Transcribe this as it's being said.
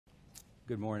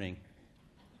Good morning.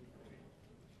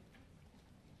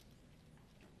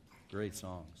 Great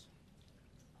songs.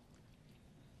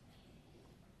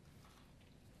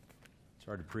 It's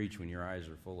hard to preach when your eyes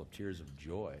are full of tears of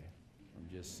joy from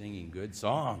just singing good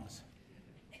songs.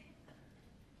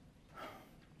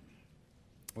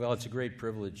 Well, it's a great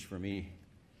privilege for me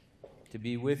to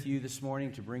be with you this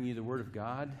morning to bring you the Word of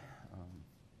God.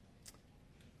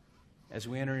 As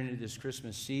we enter into this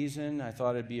Christmas season, I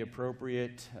thought it'd be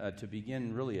appropriate to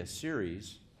begin really a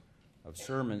series of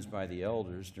sermons by the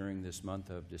elders during this month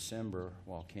of December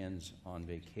while Ken's on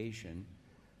vacation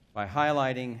by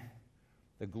highlighting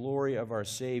the glory of our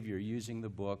Savior using the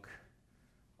book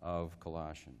of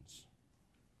Colossians.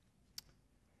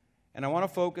 And I want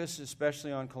to focus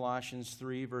especially on Colossians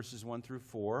 3, verses 1 through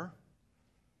 4,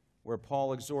 where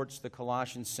Paul exhorts the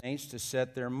Colossian saints to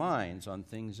set their minds on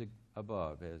things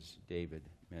above, as David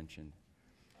mentioned.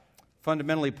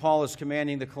 Fundamentally, Paul is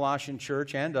commanding the Colossian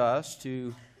church and us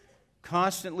to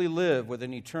constantly live with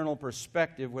an eternal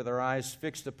perspective with our eyes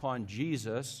fixed upon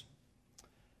Jesus,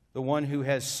 the one who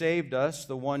has saved us,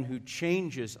 the one who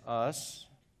changes us,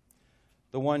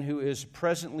 the one who is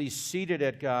presently seated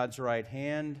at God's right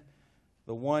hand,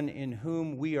 the one in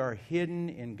whom we are hidden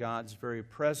in God's very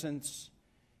presence,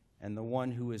 and the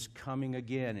one who is coming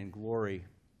again in glory,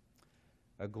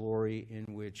 a glory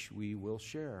in which we will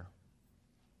share.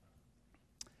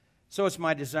 So it's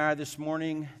my desire this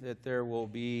morning that there will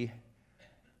be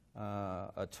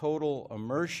a total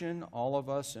immersion, all of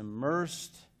us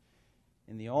immersed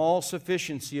in the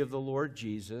all-sufficiency of the Lord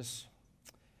Jesus,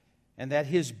 and that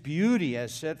His beauty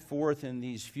as set forth in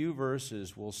these few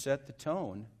verses will set the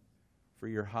tone for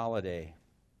your holiday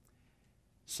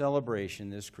celebration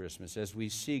this Christmas as we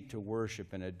seek to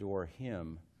worship and adore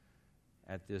Him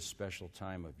at this special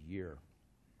time of year.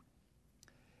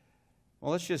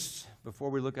 Well, let's just, before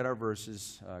we look at our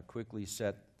verses, quickly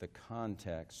set the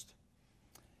context.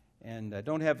 And I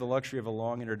don't have the luxury of a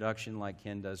long introduction like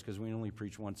Ken does, because we only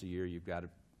preach once a year. You've got to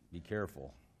be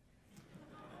careful.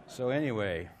 So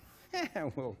anyway,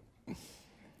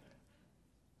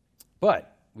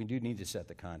 but we do need to set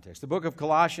the context. The book of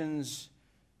Colossians,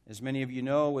 as many of you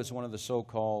know, was one of the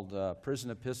so-called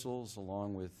prison epistles,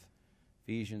 along with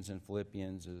Ephesians and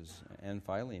Philippians and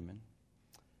Philemon,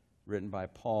 written by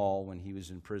Paul when he was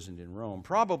imprisoned in Rome.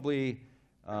 Probably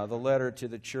the letter to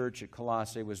the church at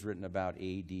Colossae was written about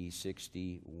AD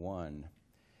 61.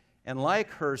 And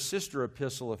like her sister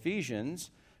epistle,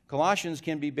 Ephesians, Colossians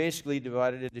can be basically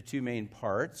divided into two main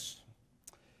parts.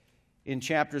 In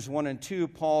chapters 1 and 2,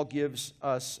 Paul gives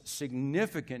us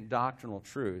significant doctrinal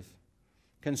truth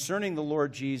concerning the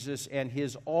Lord Jesus and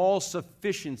His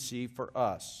all-sufficiency for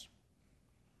us.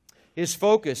 His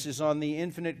focus is on the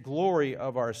infinite glory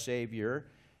of our Savior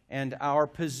and our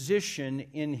position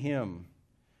in Him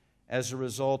as a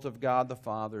result of God the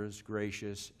Father's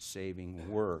gracious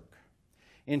saving work.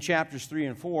 In chapters 3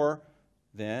 and 4,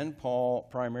 then, Paul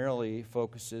primarily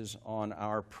focuses on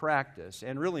our practice.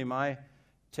 And really, my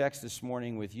text this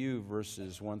morning with you,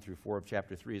 verses 1 through 4 of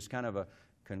chapter 3, is kind of a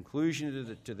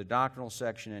conclusion to the doctrinal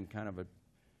section and kind of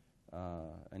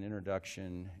an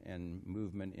introduction and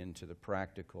movement into the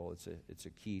practical. It's a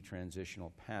key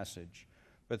transitional passage.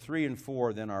 But 3 and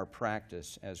 4 then are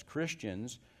practice as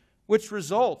Christians, which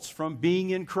results from being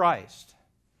in Christ,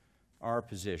 our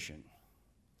position.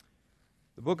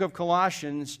 The book of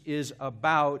Colossians is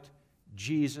about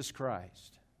Jesus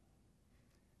Christ,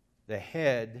 the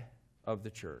head of the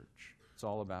church. It's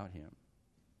all about Him.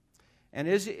 And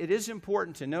it is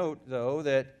important to note, though,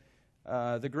 that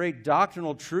the great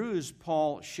doctrinal truths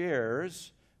Paul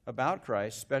shares about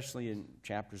Christ, especially in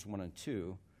chapters 1 and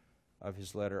 2 of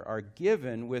his letter, are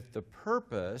given with the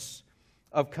purpose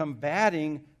of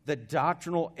combating the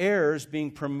doctrinal errors being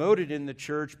promoted in the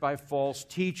church by false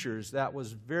teachers. That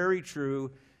was very true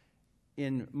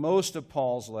in most of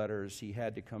Paul's letters. He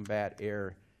had to combat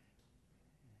error.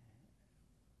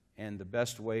 And the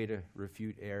best way to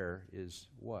refute error is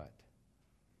what?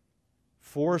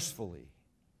 Forcefully,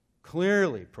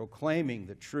 clearly proclaiming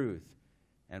the truth.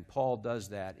 And Paul does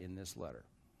that in this letter.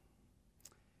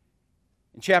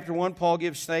 In chapter 1, Paul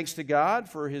gives thanks to God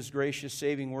for His gracious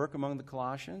saving work among the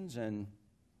Colossians and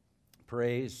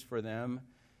prays for them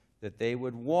that they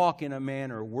would walk in a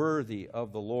manner worthy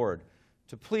of the Lord,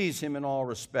 to please Him in all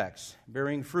respects,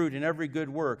 bearing fruit in every good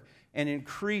work and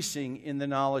increasing in the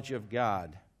knowledge of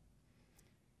God.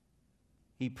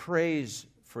 He prays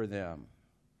for them.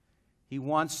 He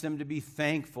wants them to be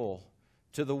thankful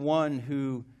to the one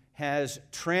who has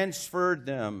transferred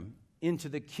them into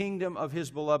the kingdom of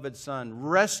His beloved Son,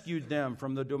 rescued them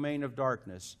from the domain of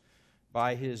darkness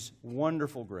by His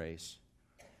wonderful grace.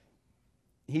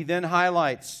 he then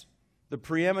highlights the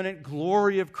preeminent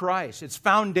glory of Christ. It's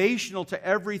foundational to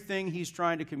everything he's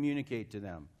trying to communicate to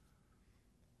them.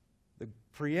 The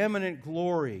preeminent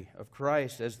glory of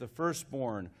Christ as the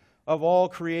firstborn of all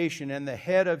creation and the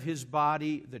head of his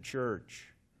body, the church.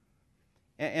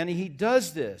 And he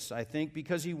does this, I think,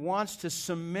 because he wants to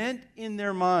cement in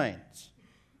their minds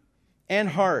and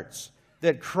hearts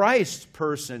that Christ's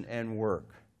person and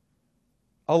work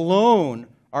alone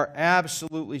are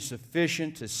absolutely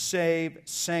sufficient to save,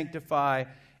 sanctify,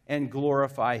 and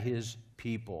glorify his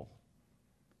people.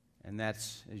 And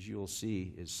that's, as you will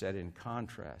see, is set in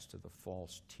contrast to the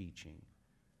false teaching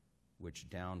which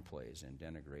downplays and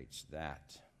denigrates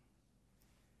that.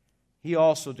 He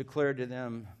also declared to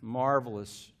them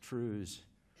marvelous truths.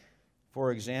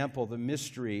 For example, the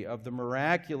mystery of the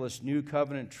miraculous new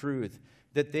covenant truth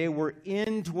that they were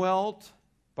indwelt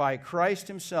by Christ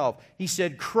himself. He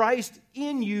said, Christ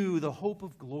in you, the hope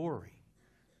of glory.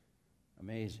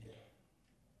 Amazing.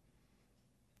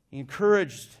 He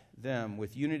encouraged them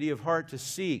with unity of heart to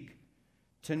seek,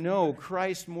 to know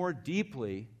Christ more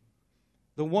deeply,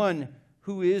 the one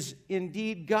who is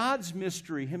indeed God's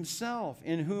mystery himself,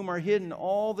 in whom are hidden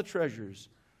all the treasures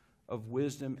of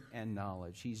wisdom and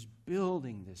knowledge. He's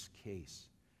building this case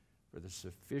for the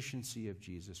sufficiency of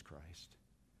Jesus Christ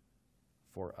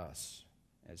for us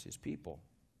as his people.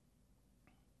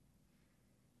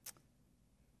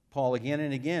 Paul again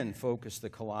and again focused the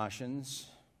Colossians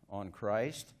on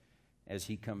Christ as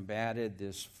he combated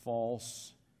this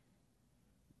false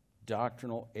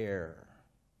doctrinal error,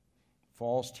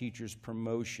 false teachers'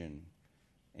 promotion,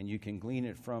 and you can glean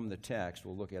it from the text,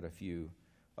 we'll look at a few,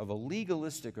 of a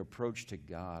legalistic approach to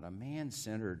God, a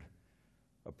man-centered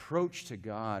approach to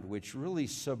God, which really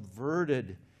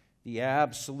subverted the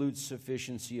absolute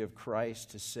sufficiency of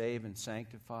Christ to save and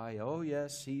sanctify. Oh,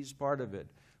 yes, he's part of it,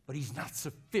 but he's not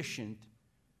sufficient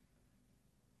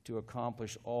to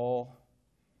accomplish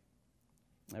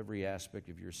every aspect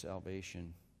of your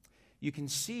salvation. You can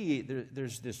see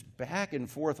there's this back and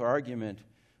forth argument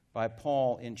by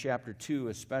Paul in chapter 2,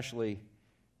 especially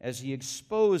as he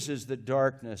exposes the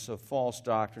darkness of false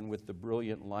doctrine with the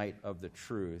brilliant light of the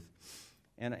truth.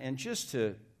 And just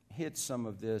to hit some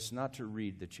of this, not to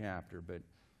read the chapter, but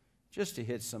just to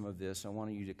hit some of this, I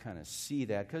want you to kind of see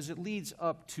that because it leads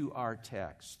up to our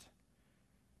text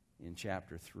in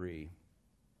chapter 3.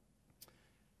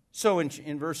 So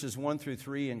in verses 1 through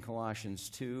 3 in Colossians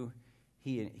 2,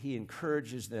 he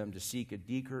encourages them to seek a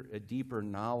deeper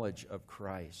knowledge of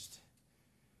Christ,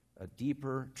 a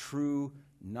deeper, true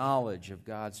knowledge of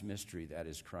God's mystery, that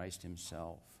is Christ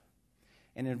himself.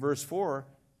 And in verse 4,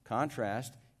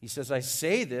 contrast, he says, I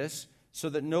say this so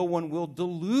that no one will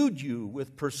delude you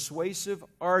with persuasive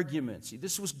arguments. See,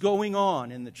 this was going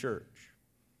on in the church.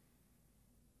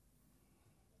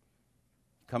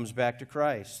 Comes back to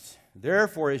Christ.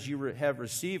 Therefore, as you have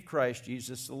received Christ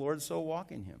Jesus the Lord, so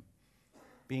walk in him,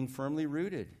 being firmly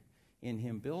rooted in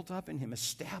him, built up in him,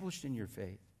 established in your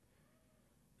faith.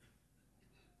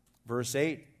 Verse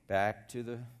 8, back to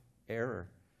the error.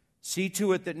 See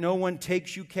to it that no one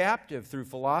takes you captive through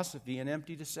philosophy and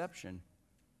empty deception,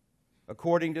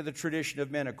 according to the tradition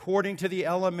of men, according to the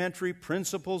elementary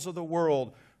principles of the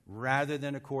world, rather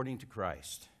than according to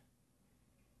Christ.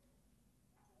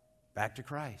 Back to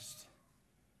Christ.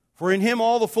 For in him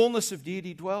all the fullness of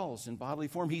deity dwells in bodily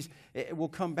form. We'll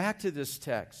come back to this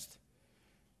text.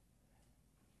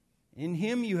 In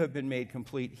him you have been made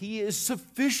complete. He is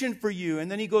sufficient for you. And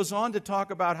then he goes on to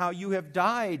talk about how you have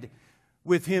died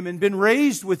with him and been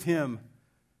raised with him.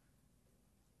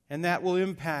 And that will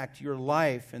impact your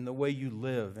life and the way you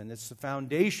live. And it's the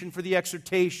foundation for the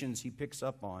exhortations he picks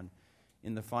up on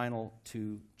in the final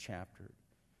 2 chapters.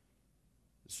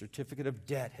 The certificate of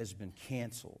debt has been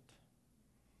canceled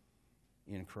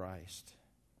in Christ.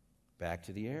 Back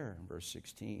to the error in verse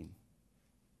 16.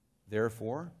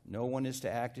 Therefore, no one is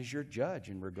to act as your judge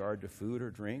in regard to food or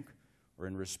drink, or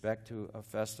in respect to a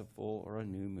festival or a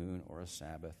new moon or a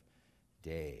Sabbath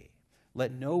day.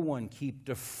 Let no one keep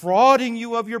defrauding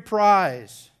you of your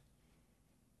prize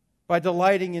by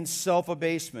delighting in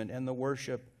self-abasement and the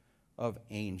worship of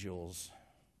angels.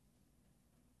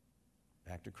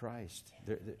 Back to Christ.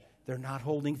 They're not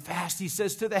holding fast, he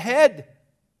says, to the head,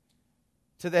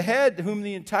 whom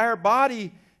the entire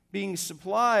body being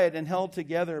supplied and held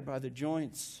together by the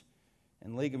joints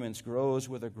and ligaments grows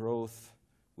with a growth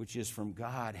which is from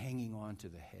God, hanging on to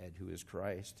the head, who is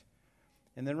Christ.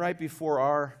 And then right before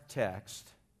our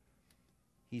text,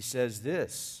 he says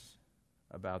this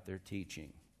about their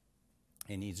teaching.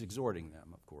 And he's exhorting them,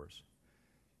 of course.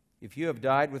 If you have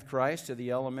died with Christ to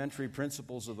the elementary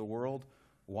principles of the world,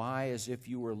 why, as if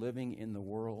you were living in the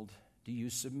world, do you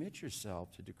submit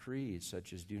yourself to decrees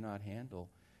such as do not handle,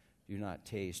 do not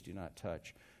taste, do not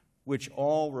touch, which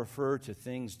all refer to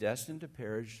things destined to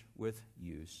perish with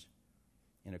use,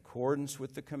 in accordance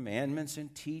with the commandments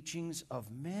and teachings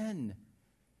of men?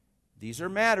 These are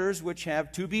matters which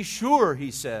have, to be sure,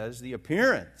 he says, the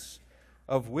appearance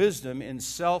of wisdom in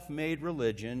self-made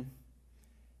religion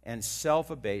and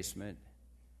self-abasement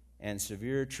and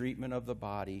severe treatment of the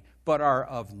body, but are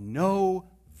of no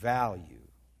value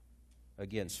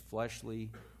against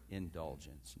fleshly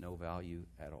indulgence. No value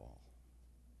at all.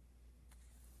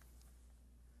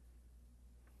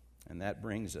 And that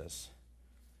brings us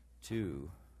to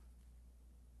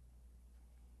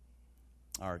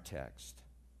our text.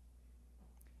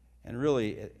 And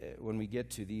really, when we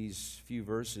get to these few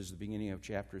verses, the beginning of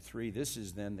chapter 3, this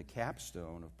is then the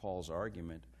capstone of Paul's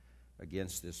argument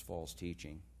against this false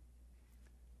teaching.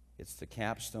 It's the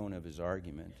capstone of his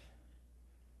argument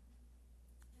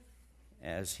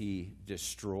as he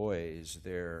destroys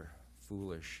their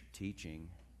foolish teaching.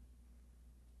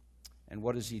 And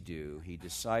what does he do? He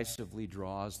decisively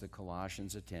draws the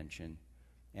Colossians' attention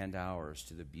and ours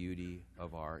to the beauty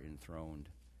of our enthroned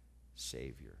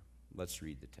Savior. Let's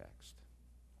read the text.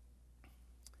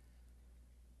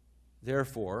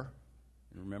 Therefore,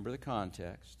 and remember the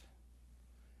context,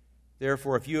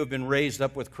 therefore, if you have been raised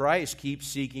up with Christ, keep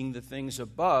seeking the things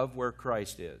above where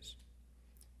Christ is,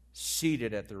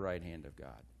 seated at the right hand of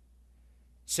God.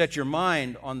 Set your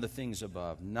mind on the things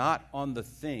above, not on the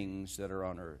things that are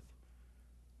on earth.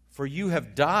 For you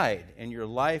have died, and your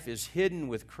life is hidden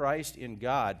with Christ in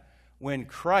God. When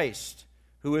Christ,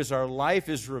 who is our life,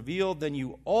 is revealed, then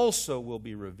you also will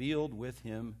be revealed with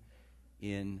him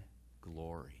in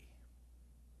glory.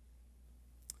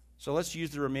 So let's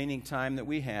use the remaining time that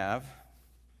we have.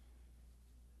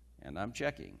 And I'm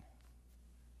checking,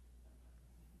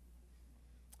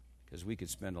 because we could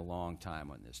spend a long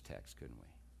time on this text, couldn't we?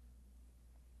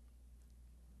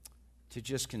 To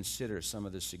just consider some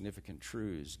of the significant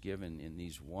truths given in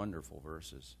these wonderful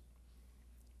verses.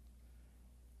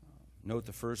 Note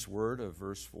the first word of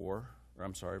verse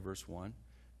 1.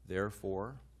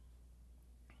 Therefore.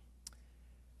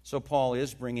 So Paul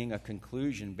is bringing a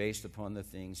conclusion based upon the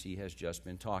things he has just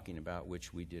been talking about,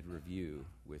 which we did review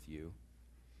with you.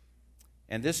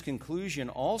 And this conclusion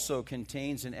also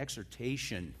contains an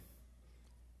exhortation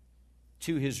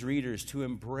to his readers to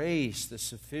embrace the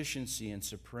sufficiency and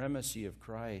supremacy of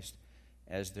Christ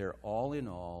as their all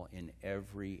in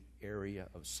every area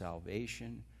of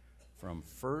salvation, from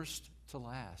first to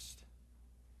last.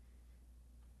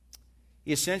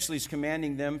 He essentially is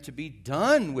commanding them to be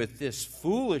done with this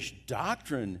foolish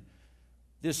doctrine,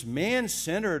 this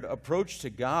man-centered approach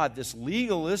to God, this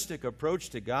legalistic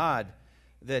approach to God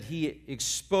that he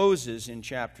exposes in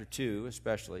chapter 2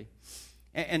 especially,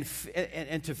 and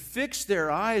to fix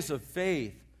their eyes of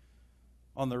faith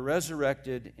on the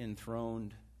resurrected,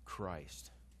 enthroned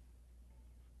Christ.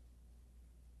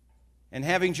 And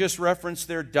having just referenced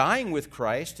their dying with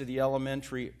Christ to the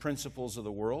elementary principles of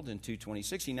the world in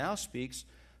 2:26, he now speaks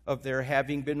of their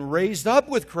having been raised up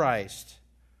with Christ.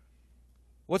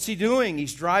 What's he doing?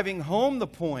 He's driving home the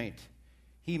point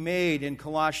he made in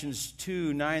Colossians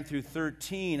 2:9 through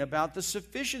 13 about the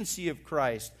sufficiency of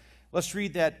Christ. Let's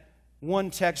read that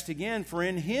one text again. For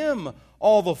in him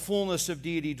all the fullness of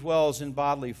deity dwells in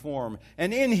bodily form,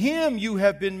 and in him you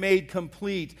have been made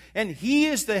complete, and he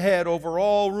is the head over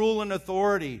all rule and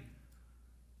authority.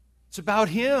 It's about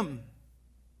him.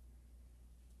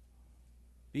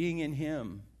 Being in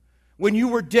him. When you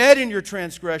were dead in your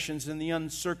transgressions and the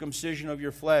uncircumcision of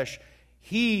your flesh,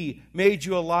 he made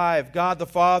you alive. God the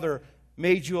Father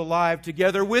made you alive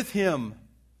together with him,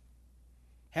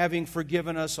 having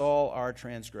forgiven us all our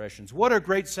transgressions. What a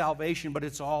great salvation, but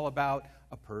it's all about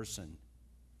a person.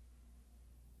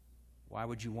 Why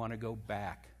would you want to go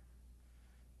back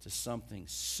to something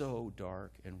so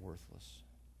dark and worthless?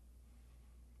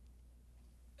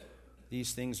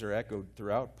 These things are echoed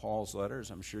throughout Paul's letters.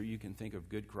 I'm sure you can think of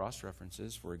good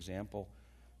cross-references. For example,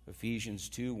 Ephesians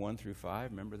 2:1 through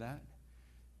 5. Remember that?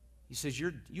 He says,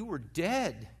 you were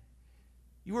dead.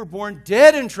 You were born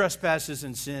dead in trespasses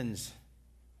and sins,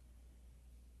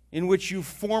 in which you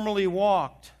formerly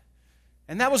walked.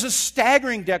 And that was a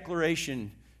staggering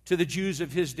declaration to the Jews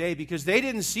of his day, because they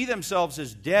didn't see themselves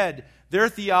as dead. Their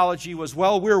theology was,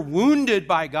 well, we're wounded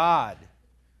by God,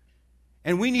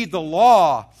 and we need the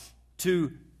law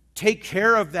to take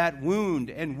care of that wound,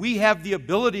 and we have the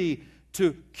ability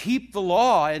to keep the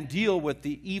law and deal with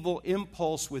the evil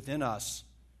impulse within us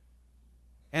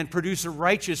and produce a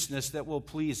righteousness that will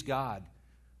please God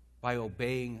by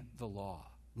obeying the law.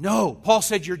 No, Paul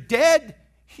said, you're dead.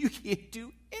 You can't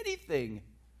do anything.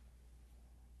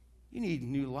 You need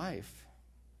new life.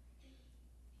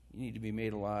 You need to be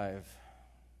made alive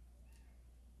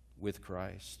with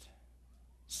Christ.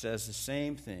 It says the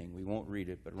same thing. We won't read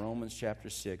it, but Romans chapter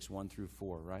 6, 1 through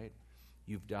 4, right?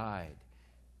 You've died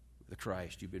with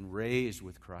Christ. You've been raised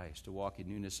with Christ to walk in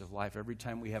newness of life. Every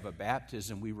time we have a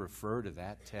baptism, we refer to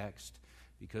that text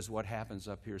because what happens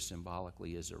up here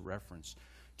symbolically is a reference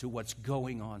to what's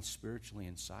going on spiritually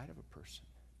inside of a person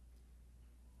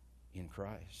in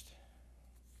Christ.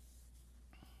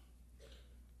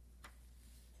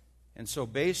 And so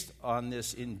based on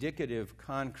this indicative,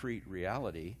 concrete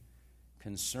reality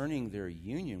concerning their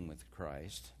union with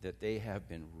Christ, that they have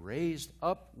been raised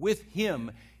up with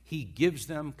Him, He gives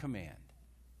them command.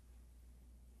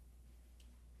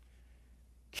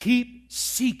 Keep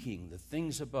seeking the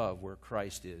things above where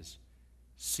Christ is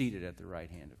seated at the right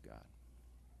hand of God.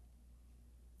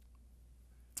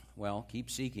 Well, keep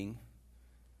seeking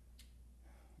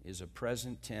is a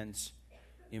present tense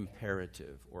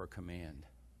imperative or command,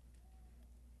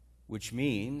 which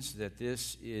means that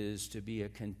this is to be a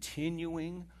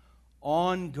continuing,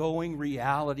 ongoing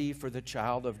reality for the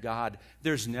child of God.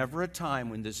 There's never a time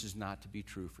when this is not to be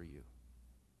true for you.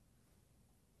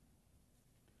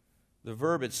 The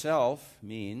verb itself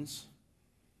means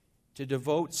to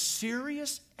devote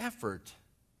serious effort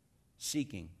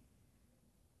seeking,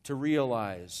 to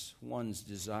realize one's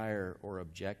desire or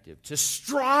objective, to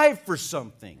strive for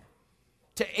something,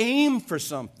 to aim for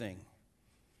something,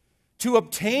 to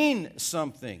obtain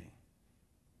something.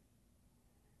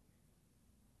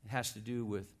 It has to do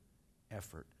with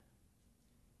effort,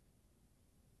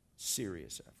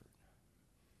 serious effort.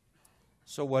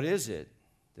 So what is it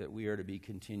that we are to be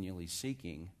continually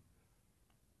seeking?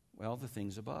 Well, the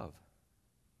things above.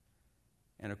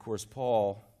 And of course,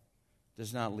 Paul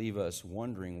does not leave us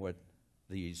wondering what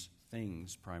these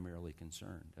things primarily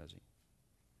concern, does he?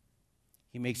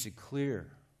 He makes it clear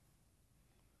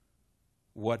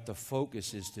what the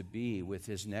focus is to be with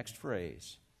his next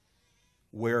phrase,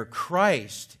 where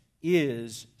Christ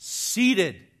is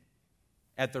seated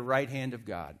at the right hand of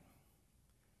God.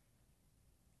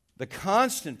 The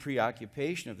constant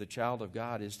preoccupation of the child of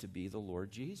God is to be the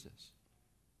Lord Jesus.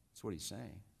 That's what he's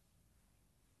saying.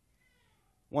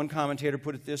 One commentator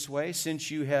put it this way: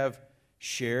 since you have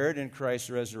shared in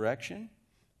Christ's resurrection,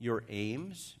 your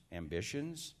aims,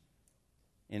 ambitions,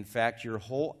 in fact, your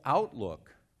whole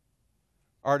outlook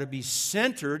are to be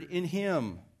centered in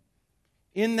Him,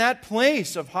 in that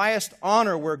place of highest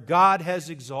honor where God has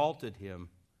exalted Him.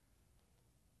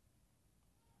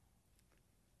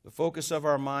 The focus of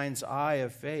our mind's eye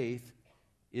of faith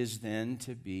is then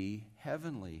to be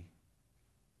heavenly,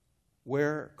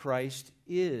 where Christ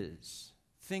is.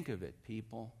 Think of it,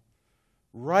 people.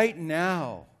 Right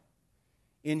now,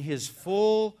 in His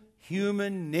full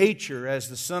human nature as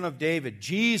the Son of David,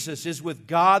 Jesus is with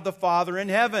God the Father in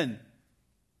heaven.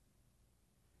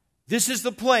 This is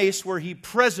the place where He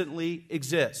presently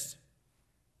exists.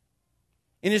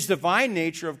 In His divine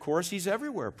nature, of course, He's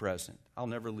everywhere present. I'll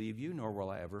never leave you, nor will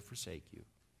I ever forsake you.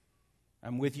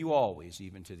 I'm with you always,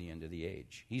 even to the end of the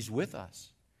age. He's with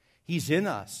us. He's in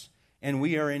us, and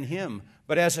we are in Him.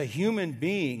 But as a human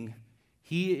being,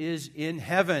 He is in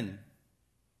heaven.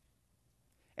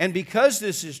 And because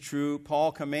this is true,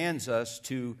 Paul commands us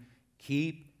to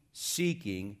keep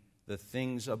seeking the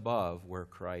things above where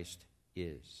Christ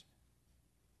is.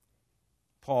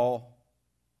 Paul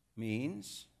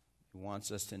means he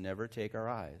wants us to never take our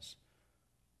eyes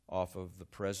off of the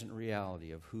present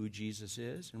reality of who Jesus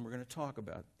is, and we're going to talk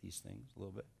about these things a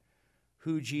little bit.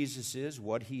 Who Jesus is,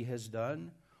 what He has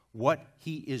done, what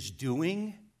He is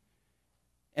doing,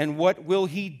 and what will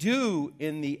He do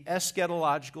in the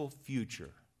eschatological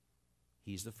future.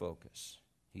 He's the focus.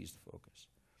 He's the focus.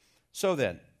 So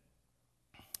then,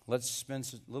 let's spend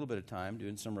a little bit of time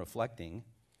doing some reflecting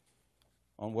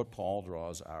on what Paul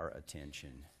draws our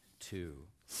attention to.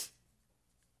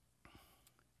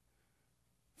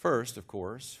 First, of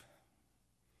course,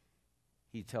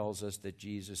 he tells us that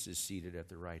Jesus is seated at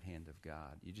the right hand of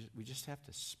God. We just have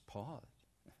to pause.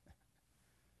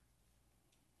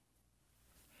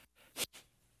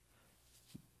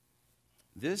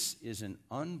 This is an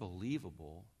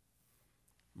unbelievable,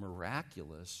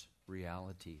 miraculous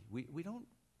reality. We don't,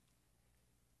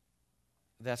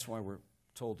 that's why we're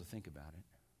told to think about it.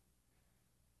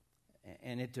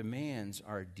 And it demands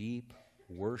our deep,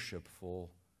 worshipful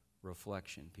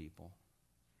reflection, people.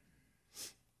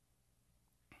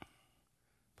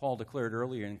 Paul declared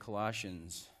earlier in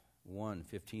Colossians 1,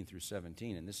 15 through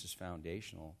 17, and this is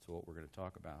foundational to what we're going to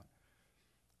talk about.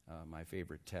 My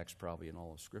favorite text probably in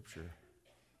all of Scripture,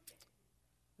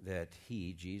 that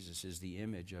He, Jesus, is the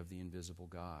image of the invisible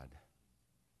God,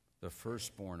 the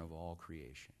firstborn of all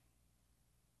creation.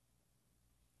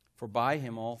 For by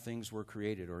him all things were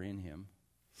created, or in him,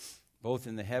 both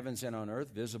in the heavens and on earth,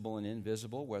 visible and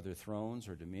invisible, whether thrones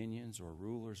or dominions or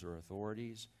rulers or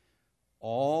authorities.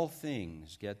 All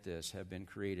things, get this, have been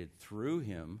created through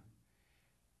him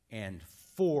and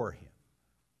for him.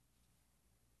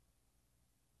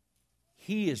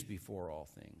 He is before all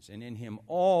things, and in him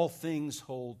all things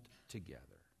hold together.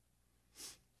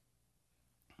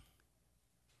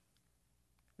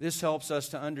 This helps us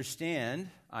to understand,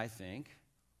 I think,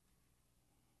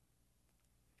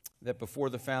 that before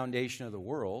the foundation of the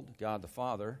world, God the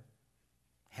Father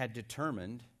had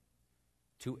determined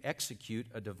to execute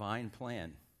a divine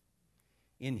plan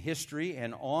in history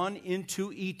and on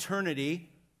into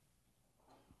eternity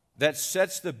that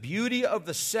sets the beauty of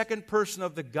the second person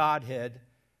of the Godhead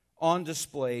on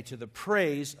display to the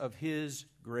praise of his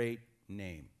great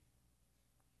name.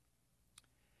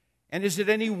 And is it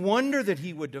any wonder that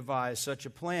he would devise such a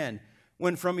plan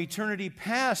when from eternity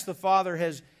past the Father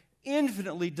has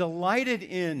infinitely delighted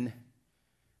in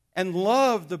and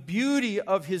loved the beauty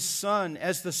of his Son,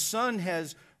 as the Son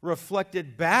has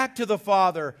reflected back to the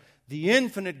Father the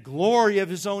infinite glory of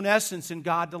his own essence, and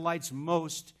God delights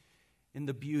most in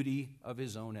the beauty of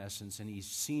his own essence, and he's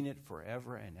seen it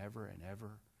forever and ever and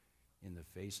ever in the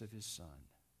face of his Son.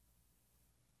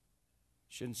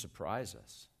 It shouldn't surprise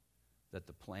us that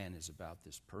the plan is about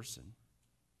this person.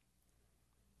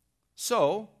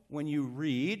 So, when you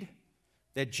read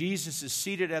that Jesus is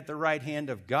seated at the right hand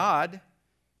of God,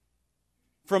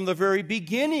 from the very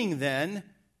beginning then,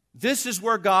 this is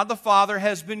where God the Father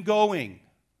has been going,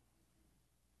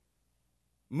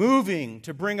 moving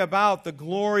to bring about the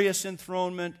glorious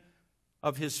enthronement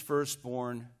of his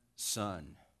firstborn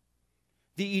Son.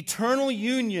 The eternal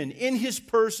union in his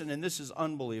person, and this is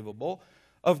unbelievable,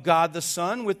 of God the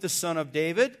Son with the Son of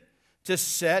David, to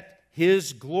set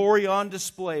his glory on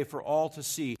display for all to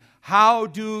see. How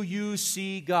do you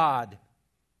see God?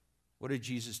 What did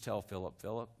Jesus tell Philip?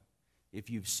 Philip, if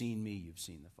you've seen me, you've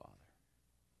seen the Father.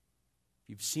 If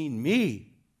you've seen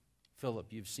me, Philip,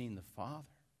 you've seen the Father.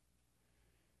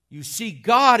 You see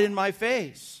God in my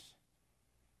face.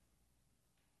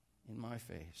 In my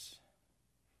face.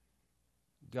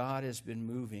 God has been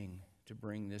moving to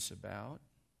bring this about,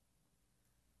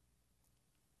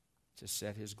 to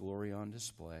set his glory on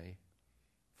display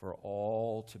for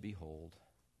all to behold.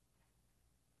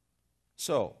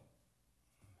 So,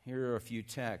 here are a few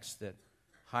texts that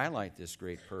highlight this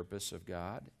great purpose of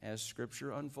God as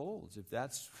Scripture unfolds. If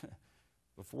that's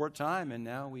before time and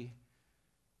now we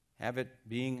have it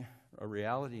being a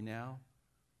reality now,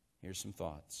 here's some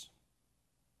thoughts.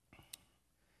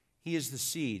 He is the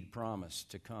seed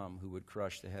promised to come who would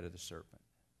crush the head of the serpent.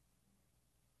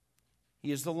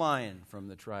 He is the Lion from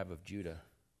the tribe of Judah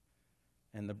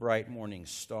and the bright morning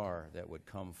star that would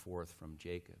come forth from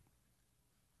Jacob.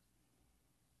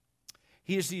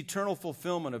 He is the eternal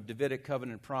fulfillment of Davidic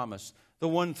covenant promise, the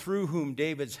one through whom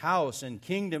David's house and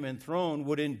kingdom and throne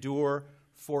would endure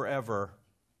forever.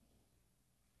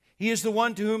 He is the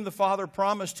one to whom the Father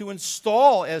promised to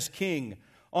install as king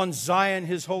on Zion,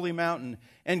 his holy mountain,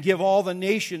 and give all the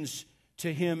nations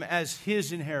to him as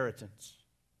his inheritance.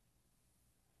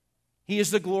 He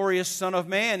is the glorious Son of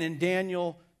Man in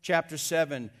Daniel chapter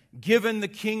 7, given the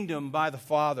kingdom by the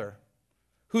Father,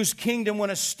 whose kingdom, when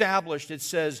established, it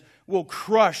says, will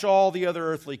crush all the other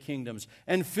earthly kingdoms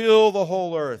and fill the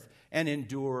whole earth and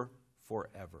endure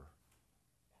forever.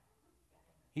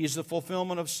 He is the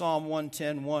fulfillment of Psalm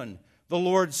 110:1. The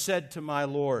Lord said to my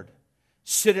Lord,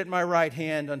 sit at my right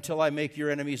hand until I make your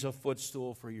enemies a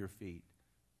footstool for your feet.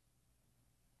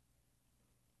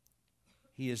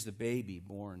 He is the baby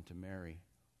born to Mary,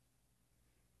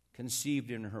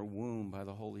 conceived in her womb by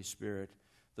the Holy Spirit,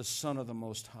 the Son of the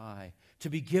Most High, to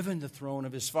be given the throne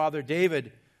of his father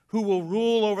David, who will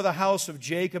rule over the house of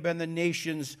Jacob and the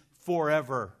nations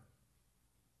forever.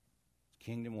 His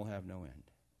kingdom will have no end.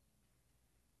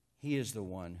 He is the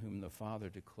one whom the Father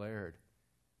declared,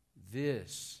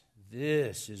 This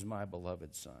is my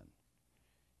beloved Son,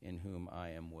 in whom I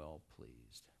am well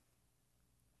pleased.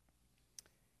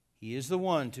 He is the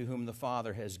one to whom the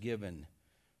Father has given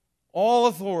all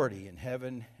authority in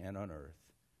heaven and on earth.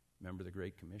 Remember the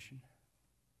Great Commission?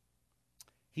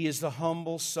 He is the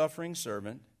humble, suffering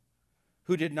servant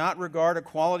who did not regard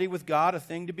equality with God a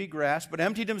thing to be grasped, but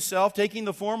emptied himself, taking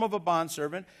the form of a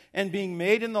bondservant, and being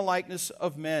made in the likeness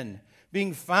of men.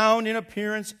 Being found in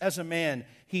appearance as a man,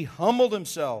 he humbled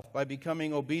himself by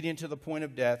becoming obedient to the point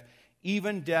of death,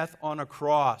 even death on a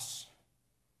cross.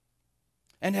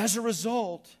 And as a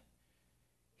result,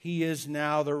 he is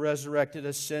now the resurrected,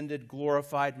 ascended,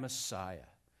 glorified Messiah,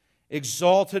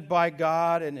 exalted by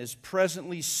God, and is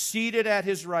presently seated at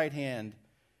His right hand,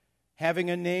 having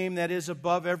a name that is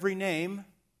above every name,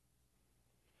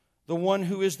 the one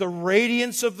who is the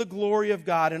radiance of the glory of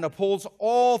God and upholds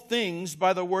all things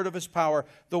by the word of His power,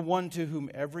 the one to whom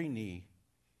every knee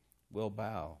will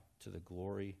bow to the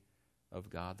glory of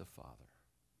God the Father.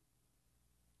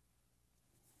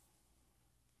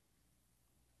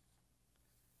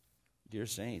 Dear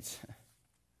saints,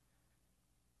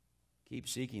 keep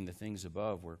seeking the things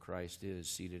above where Christ is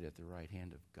seated at the right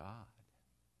hand of God.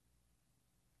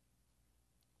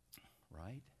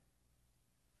 Right?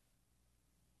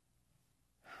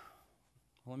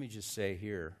 Let me just say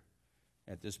here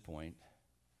at this point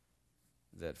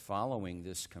that following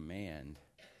this command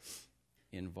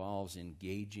involves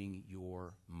engaging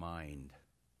your mind.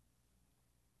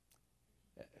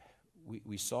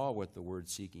 We saw what the word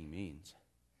seeking means.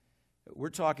 We're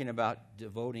talking about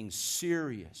devoting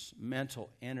serious mental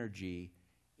energy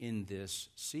in this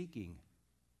seeking.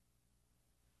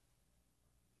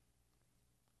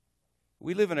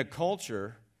 We live in a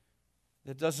culture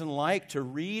that doesn't like to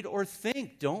read or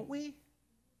think, don't we?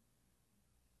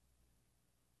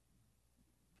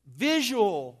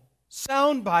 Visual,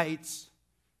 sound bites,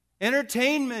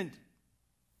 entertainment.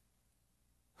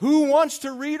 Who wants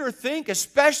to read or think,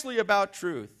 especially about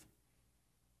truth?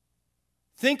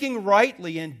 Thinking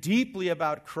rightly and deeply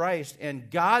about Christ and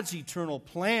God's eternal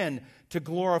plan to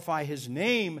glorify His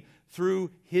name through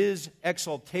His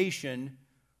exaltation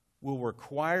will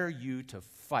require you to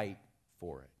fight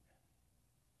for it.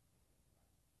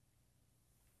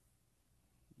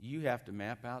 You have to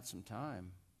map out some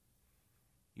time.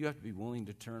 You have to be willing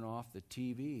to turn off the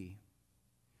TV.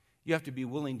 You have to be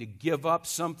willing to give up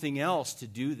something else to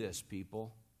do this,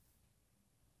 people.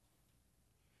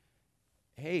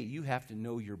 Hey, you have to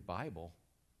know your Bible.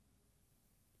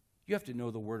 You have to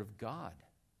know the Word of God.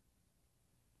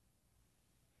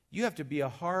 You have to be a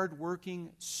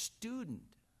hard-working student.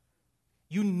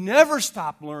 You never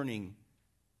stop learning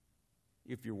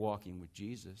if you're walking with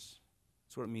Jesus.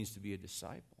 That's what it means to be a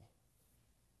disciple.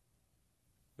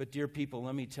 But dear people,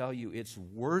 let me tell you, it's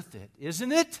worth it,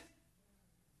 isn't it?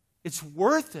 It's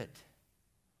worth it.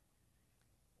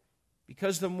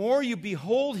 Because the more you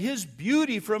behold His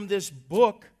beauty from this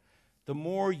book, the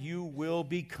more you will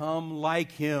become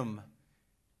like Him.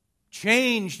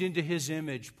 Changed into His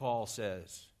image, Paul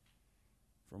says.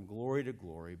 From glory to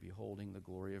glory, beholding the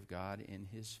glory of God in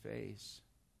His face.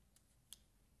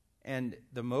 And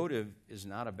the motive is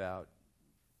not about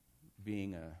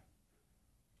being a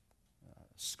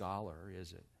scholar,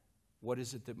 is it? What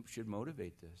is it that should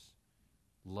motivate this?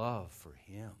 Love for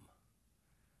Him.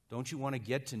 Don't you want to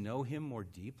get to know Him more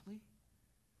deeply?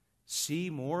 See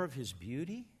more of His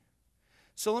beauty?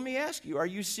 So let me ask you, are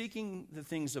you seeking the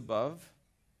things above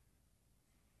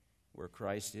where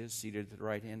Christ is seated at the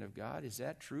right hand of God? Is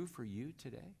that true for you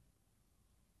today?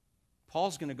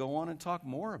 Paul's going to go on and talk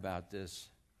more about this.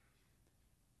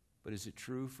 But is it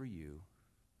true for you?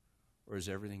 Or is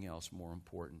everything else more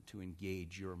important to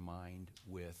engage your mind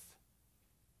with?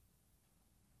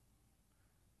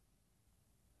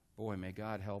 Boy, may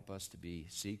God help us to be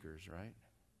seekers, right?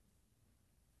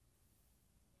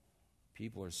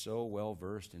 People are so well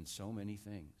versed in so many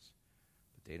things,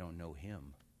 but they don't know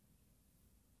Him.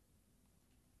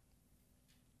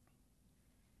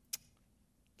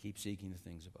 Keep seeking the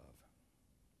things above.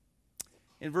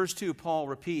 In verse 2, Paul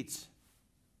repeats,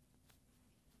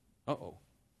 we'll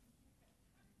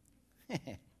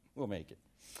make it.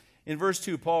 In verse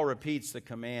 2, Paul repeats the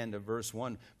command of verse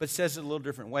 1, but says it a little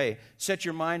different way. Set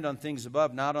your mind on things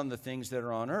above, not on the things that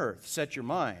are on earth. Set your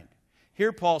mind.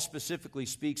 Here, Paul specifically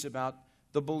speaks about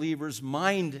the believer's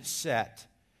mindset.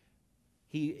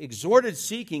 He exhorted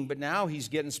seeking, but now he's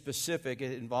getting specific.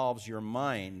 It involves your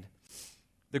mind.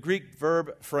 The Greek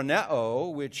verb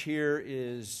phroneo, which here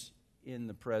is in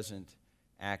the present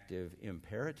active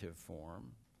imperative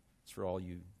form. It's for all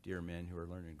you dear men who are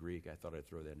learning Greek. I thought I'd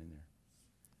throw that in there.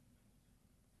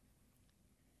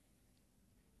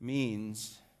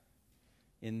 Means,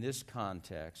 in this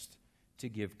context, to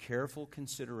give careful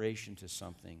consideration to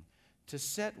something, to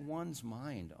set one's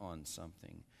mind on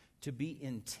something, to be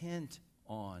intent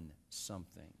on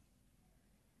something.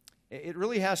 It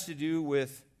really has to do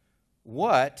with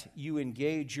what you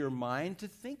engage your mind to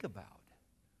think about.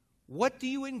 What do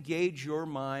you engage your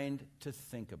mind to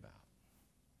think about?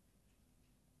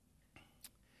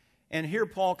 And here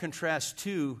Paul contrasts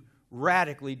two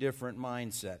radically different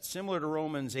mindsets, similar to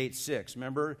Romans 8:6.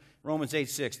 Remember Romans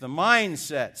 8:6. The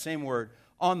mindset, same word,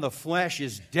 on the flesh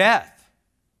is death,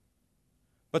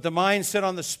 but the mindset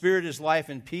on the Spirit is life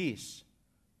and peace.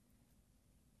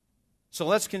 So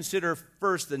let's consider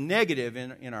first the negative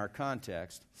in our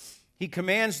context. He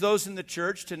commands those in the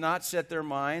church to not set their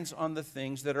minds on the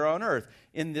things that are on earth.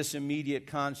 In this immediate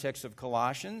context of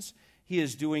Colossians, he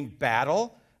is doing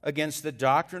battle against the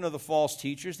doctrine of the false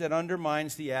teachers that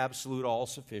undermines the absolute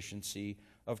all-sufficiency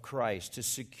of Christ to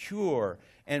secure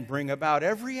and bring about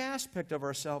every aspect of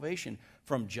our salvation,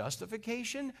 from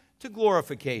justification to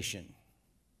glorification.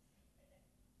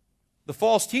 The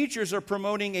false teachers are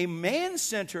promoting a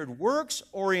man-centered,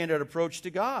 works-oriented approach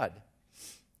to God,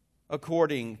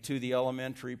 according to the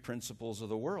elementary principles of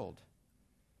the world.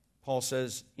 Paul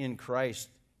says, in Christ,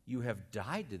 you have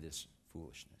died to this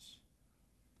foolishness.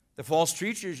 The false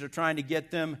teachers are trying to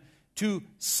get them to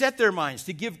set their minds,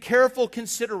 to give careful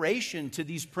consideration to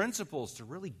these principles, to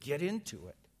really get into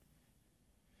it.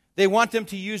 They want them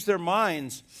to use their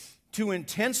minds to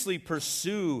intensely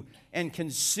pursue and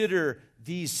consider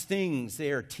these things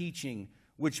they are teaching,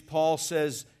 which Paul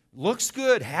says looks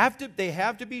good. They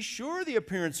have to be sure the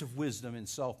appearance of wisdom in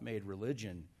self-made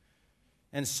religion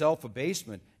and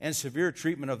self-abasement and severe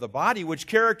treatment of the body, which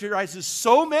characterizes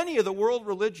so many of the world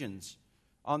religions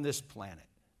on this planet.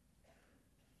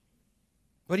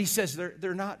 But he says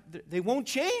they won't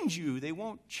change you. They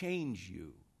won't change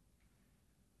you.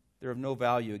 They're of no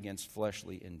value against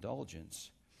fleshly indulgence.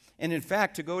 And in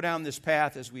fact, to go down this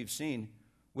path, as we've seen,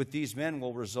 with these men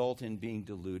will result in being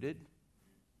deluded.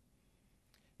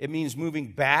 It means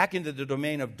moving back into the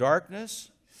domain of darkness.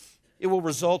 It will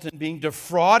result in being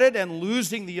defrauded and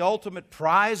losing the ultimate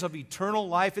prize of eternal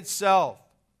life itself.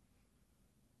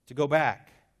 To go back.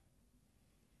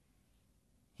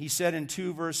 He said in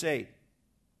 2 verse 8,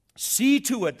 see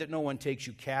to it that no one takes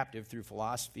you captive through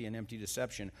philosophy and empty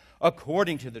deception,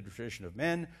 according to the tradition of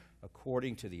men,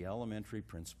 according to the elementary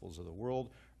principles of the world,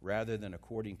 rather than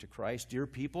according to Christ. Dear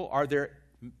people, are there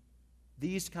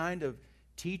these kind of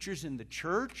teachers in the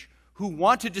church who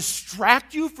want to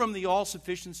distract you from the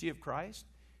all-sufficiency of Christ?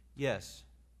 Yes.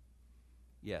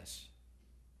 Yes.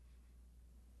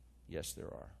 Yes, there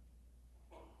are.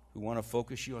 Who want to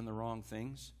focus you on the wrong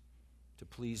things to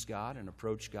please God and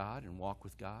approach God and walk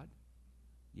with God?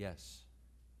 Yes.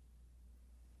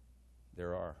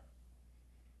 There are.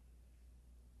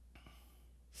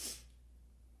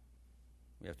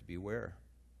 We have to be aware.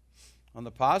 On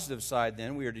the positive side,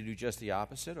 then, we are to do just the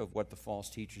opposite of what the false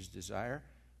teachers desire.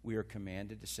 We are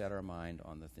commanded to set our mind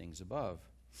on the things above.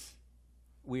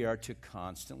 We are to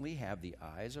constantly have the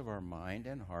eyes of our mind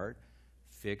and heart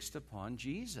fixed upon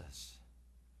Jesus.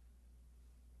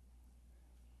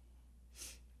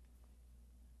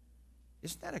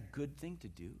 Isn't that a good thing to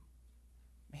do?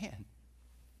 Man.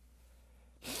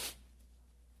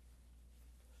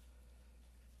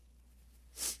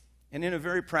 And in a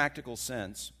very practical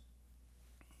sense,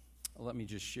 let me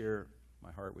just share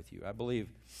my heart with you. I believe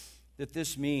that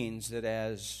this means that,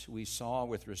 as we saw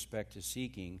with respect to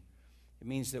seeking, it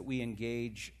means that we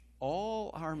engage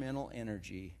all our mental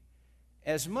energy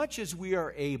as much as we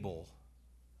are able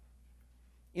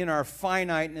in our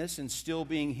finiteness and still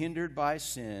being hindered by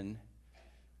sin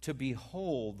to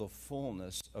behold the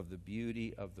fullness of the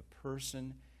beauty of the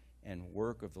person and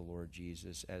work of the Lord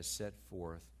Jesus as set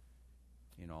forth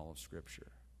in all of Scripture.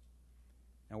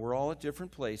 Now, we're all at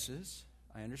different places.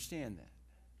 I understand that.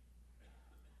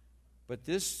 But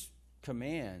this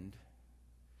command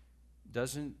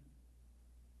doesn't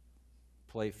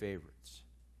play favorites.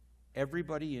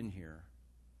 Everybody in here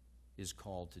is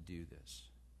called to do this.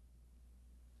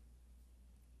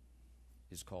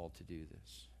 Is called to do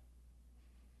this.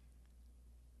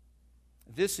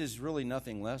 This is really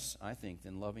nothing less, I think,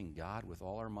 than loving God with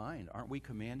all our mind. Aren't we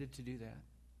commanded to do that?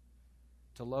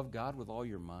 To love God with all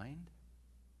your mind?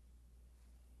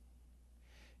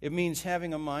 It means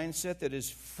having a mindset that is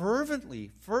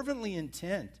fervently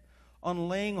intent on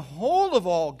laying hold of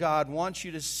all God wants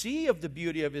you to see of the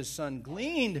beauty of His Son,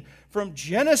 gleaned from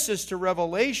Genesis to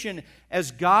Revelation as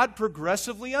God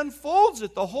progressively unfolds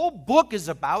it. The whole book is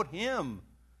about Him.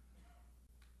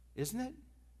 Isn't it?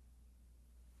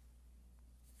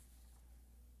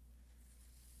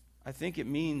 I think it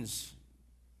means,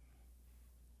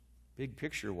 big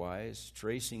picture-wise,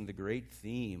 tracing the great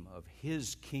theme of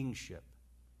His kingship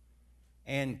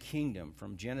and kingdom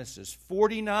from Genesis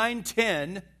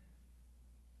 49:10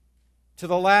 to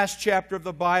the last chapter of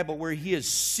the Bible, where He is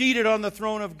seated on the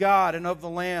throne of God and of the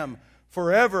Lamb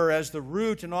forever as the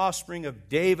root and offspring of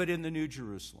David in the New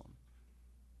Jerusalem.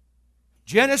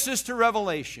 Genesis to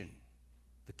Revelation,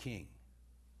 the King.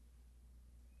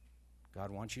 God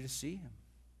wants you to see Him.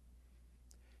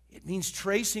 It means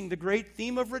tracing the great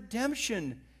theme of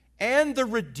redemption and the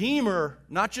Redeemer,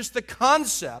 not just the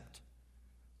concept,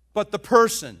 but the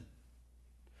person.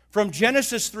 From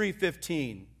Genesis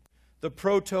 3:15, the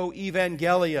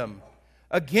proto-evangelium,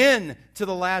 again to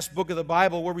the last book of the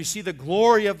Bible where we see the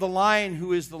glory of the Lion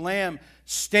who is the Lamb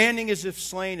standing as if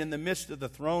slain in the midst of the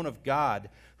throne of God,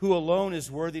 who alone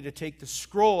is worthy to take the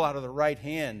scroll out of the right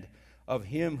hand of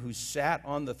him who sat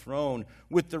on the throne,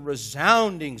 with the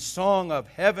resounding song of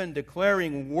heaven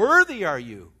declaring, "Worthy are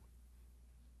you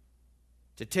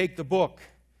to take the book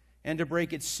and to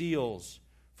break its seals,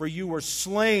 for you were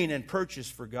slain and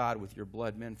purchased for God with your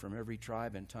blood men from every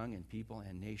tribe and tongue and people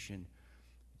and nation."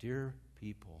 Dear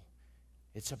people,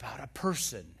 it's about a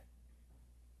person,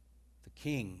 the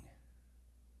King,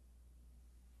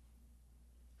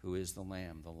 who is the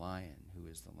Lamb, the Lion, who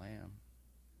is the Lamb.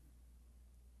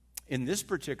 In this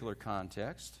particular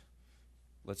context,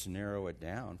 let's narrow it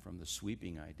down from the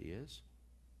sweeping ideas.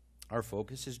 Our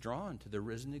focus is drawn to the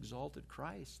risen, exalted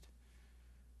Christ,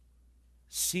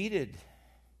 seated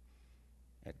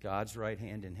at God's right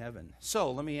hand in heaven.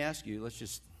 So let me ask you,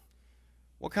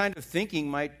 what kind of thinking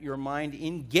might your mind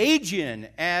engage in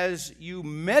as you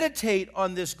meditate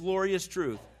on this glorious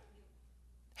truth?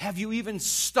 Have you even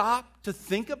stopped to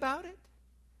think about it?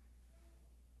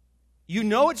 You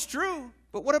know it's true,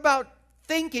 but what about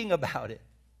thinking about it?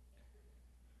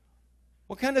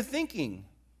 What kind of thinking?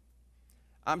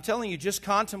 I'm telling you, just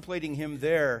contemplating him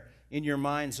there in your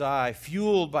mind's eye,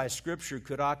 fueled by Scripture,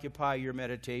 could occupy your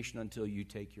meditation until you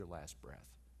take your last breath.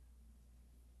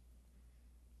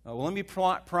 Well, let me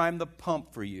prime the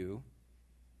pump for you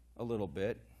a little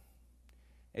bit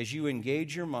as you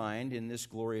engage your mind in this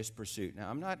glorious pursuit. Now,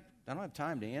 I don't have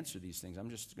time to answer these things. I'm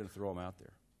just going to throw them out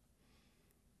there.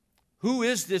 Who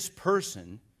is this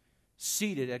person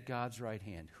seated at God's right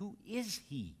hand? Who is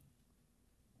he?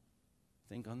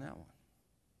 Think on that one.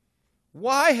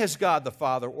 Why has God the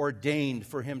Father ordained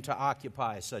for him to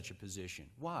occupy such a position?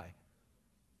 Why?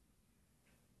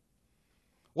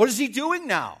 What is he doing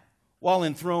now while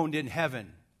enthroned in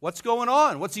heaven? What's going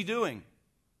on? What's he doing?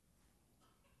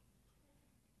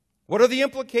 What are the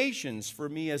implications for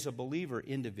me as a believer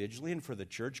individually and for the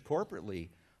church corporately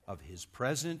of his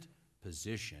present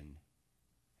position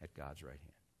at God's right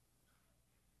hand?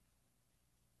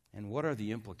 And what are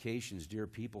the implications, dear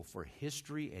people, for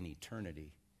history and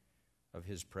eternity of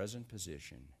his present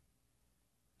position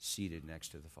seated next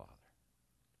to the Father?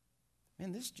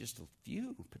 Man, this is just a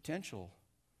few potential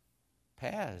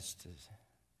paths to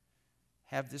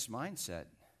have this mindset.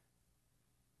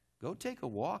 Go take a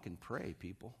walk and pray,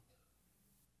 people.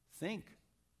 Think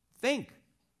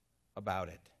about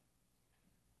it.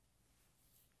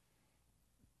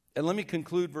 And let me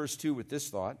conclude verse 2 with this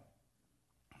thought.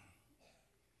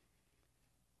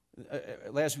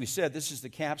 As we said, this is the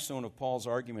capstone of Paul's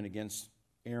argument against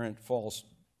errant false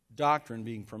doctrine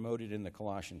being promoted in the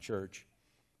Colossian church.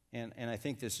 And I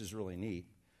think this is really neat.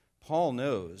 Paul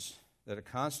knows that a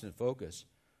constant focus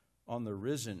on the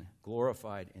risen,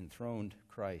 glorified, enthroned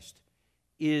Christ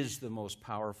is the most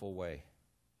powerful way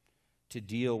to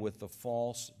deal with the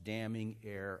false, damning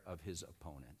error of his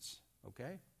opponents.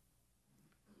 Okay?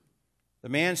 The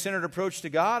man-centered approach to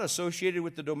God associated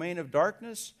with the domain of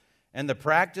darkness and the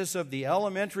practice of the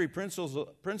elementary principles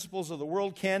of the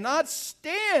world cannot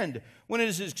stand when it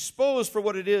is exposed for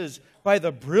what it is by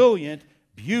the brilliant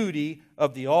beauty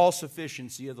of the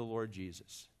all-sufficiency of the Lord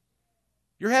Jesus.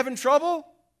 You're having trouble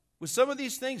with some of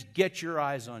these things? Get your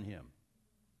eyes on him.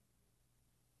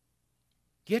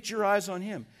 Get your eyes on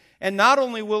him. And not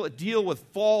only will it deal with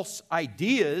false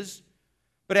ideas,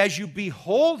 but as you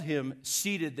behold him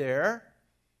seated there,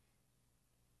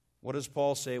 what does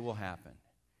Paul say will happen?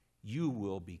 You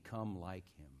will become like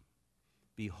him.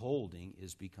 Beholding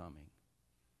is becoming.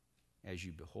 As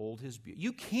you behold his beauty.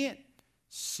 You can't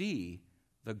see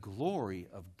the glory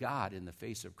of God in the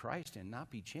face of Christ and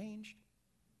not be changed.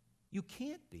 You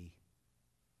can't be.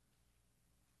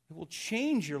 It will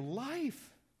change your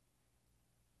life.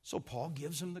 So Paul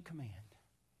gives him the command.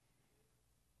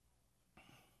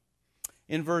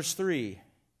 In verse 3,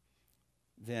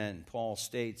 then, Paul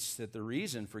states that the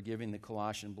reason for giving the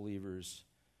Colossian believers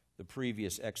the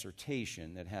previous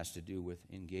exhortation that has to do with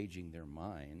engaging their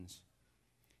minds,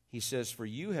 he says, "For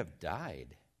you have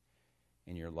died,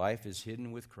 and your life is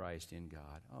hidden with Christ in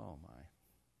God." Oh, my.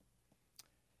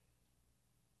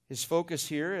 His focus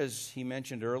here, as he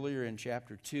mentioned earlier in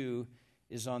chapter 2,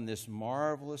 is on this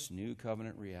marvelous new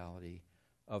covenant reality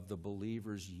of the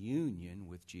believer's union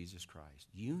with Jesus Christ.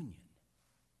 Union.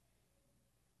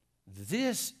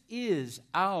 This is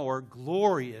our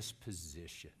glorious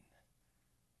position.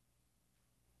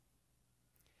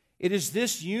 It is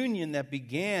this union that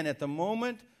began at the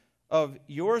moment of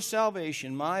your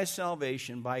salvation, my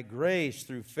salvation, by grace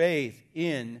through faith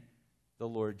in the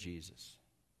Lord Jesus.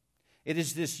 It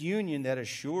is this union that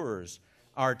assures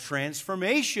our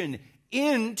transformation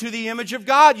into the image of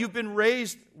God. You've been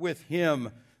raised with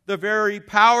Him. The very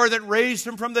power that raised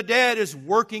Him from the dead is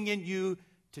working in you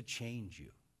to change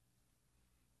you.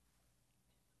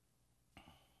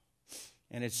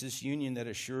 And it's this union that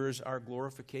assures our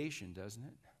glorification, doesn't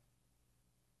it?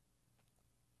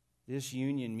 This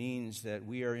union means that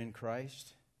we are in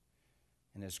Christ.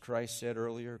 And as Christ said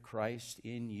earlier, Christ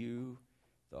in you,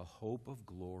 the hope of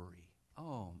glory.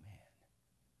 Oh, man.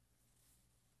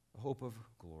 The hope of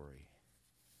glory.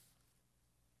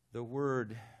 The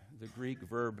word, the Greek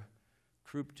verb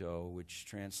krypto, which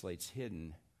translates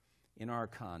hidden, in our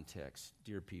context,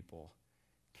 dear people,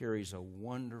 carries a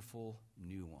wonderful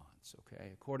nuance,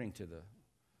 okay? According to the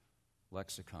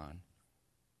lexicon,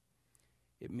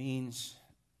 it means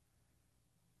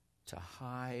to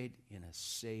hide in a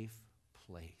safe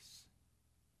place.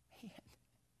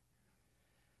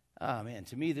 Man,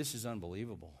 to me this is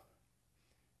unbelievable.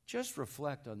 Just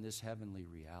reflect on this heavenly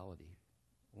reality,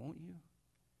 won't you?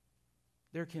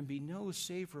 There can be no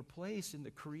safer place in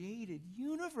the created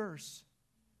universe.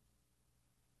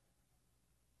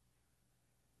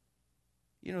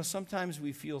 You know, sometimes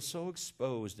we feel so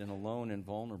exposed and alone and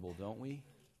vulnerable, don't we?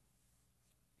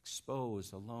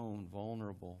 Exposed, alone,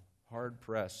 vulnerable,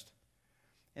 hard-pressed.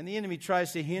 And the enemy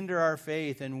tries to hinder our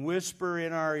faith and whisper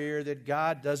in our ear that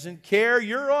God doesn't care,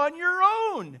 you're on your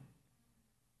own.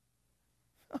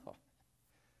 Oh.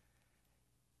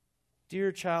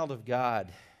 Dear child of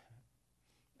God,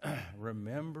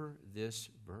 remember this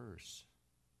verse.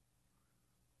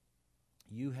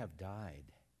 You have died,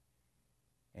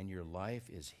 and your life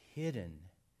is hidden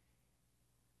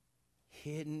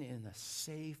in a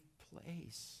safe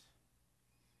place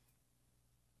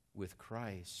with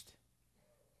Christ,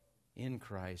 in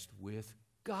Christ, with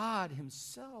God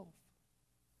Himself.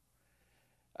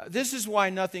 This is why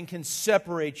nothing can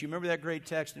separate you. Remember that great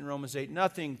text in Romans 8?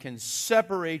 Nothing can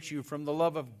separate you from the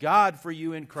love of God for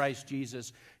you in Christ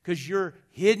Jesus, because you're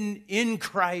hidden in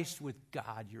Christ with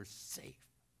God. You're safe.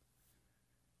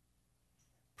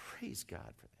 Praise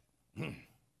God for that.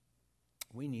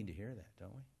 We need to hear that,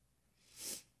 don't we?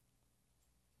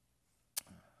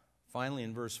 Finally,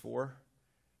 in verse 4,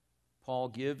 Paul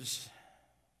gives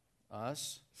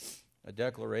us a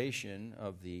declaration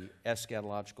of the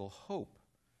eschatological hope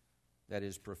that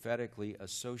is prophetically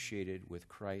associated with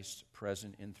Christ's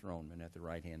present enthronement at the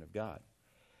right hand of God.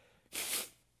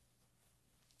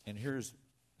 And here's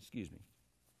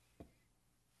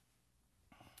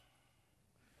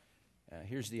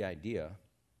the idea.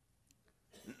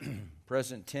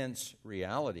 Present tense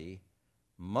reality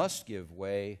must give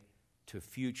way to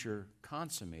future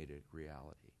consummated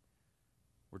reality.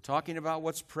 We're talking about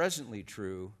what's presently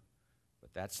true,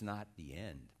 but that's not the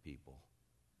end, people.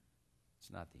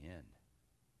 It's not the end.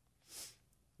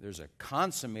 There's a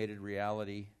consummated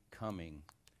reality coming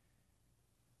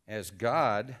as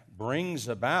God brings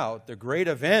about the great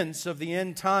events of the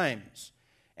end times.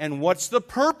 And what's the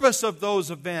purpose of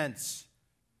those events?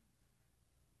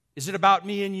 Is it about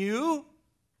me and you?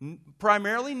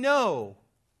 Primarily, no.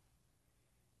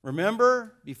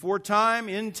 Remember, before time,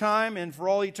 in time, and for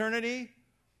all eternity?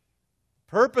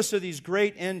 The purpose of these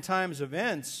great end times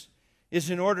events is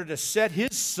in order to set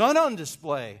His Son on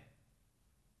display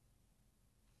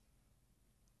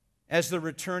as the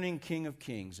returning King of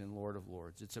Kings and Lord of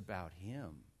Lords. It's about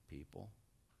Him, people.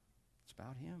 It's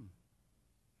about Him.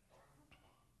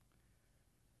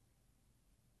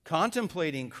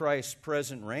 Contemplating Christ's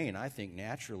present reign, I think,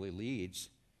 naturally leads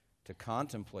to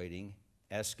contemplating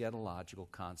eschatological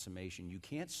consummation. You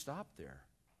can't stop there.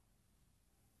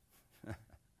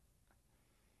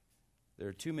 There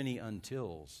are too many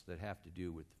untils that have to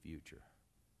do with the future.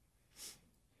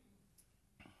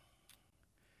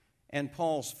 And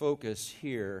Paul's focus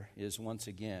here is once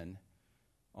again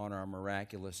on our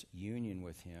miraculous union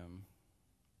with Him.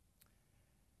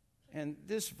 And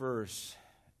this verse,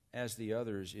 as the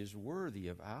others, is worthy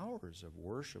of hours of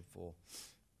worshipful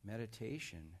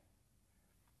meditation.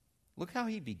 Look how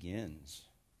he begins.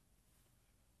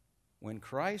 When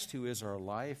Christ, who is our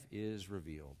life, is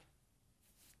revealed.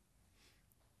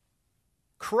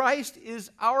 Christ is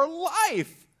our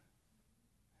life.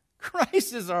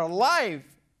 Christ is our life.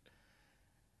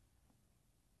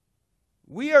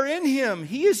 We are in Him.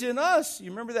 He is in us.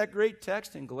 You remember that great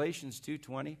text in Galatians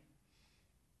 2:20?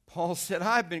 Paul said,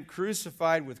 I've been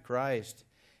crucified with Christ.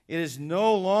 It is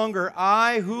no longer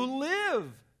I who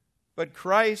live, but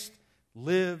Christ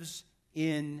lives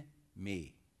in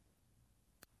me.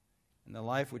 And the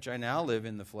life which I now live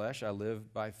in the flesh, I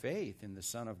live by faith in the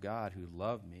Son of God who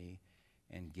loved me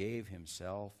and gave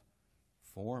Himself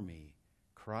for me.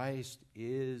 Christ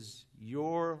is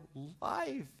your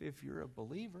life if you're a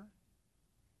believer.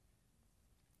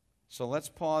 So let's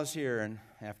pause here and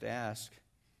have to ask,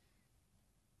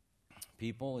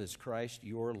 people, is Christ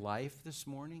your life this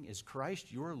morning? Is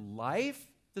Christ your life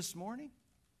this morning?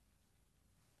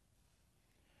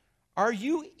 Are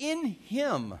you in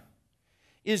Him?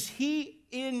 Is He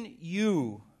in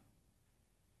you?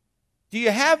 Do you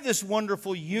have this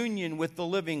wonderful union with the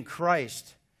living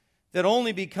Christ that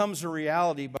only becomes a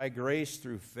reality by grace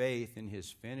through faith in His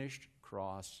finished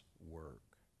cross work?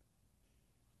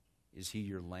 Is He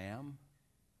your lamb?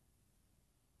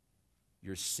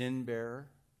 Your sin bearer?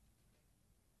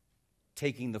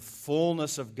 Taking the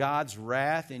fullness of God's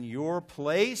wrath in your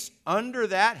place under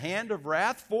that hand of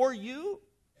wrath for you?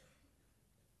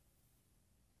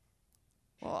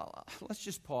 Well, let's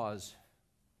just pause.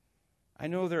 I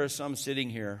know there are some sitting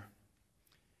here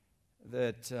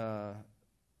that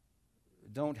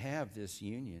don't have this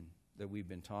union that we've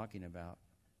been talking about.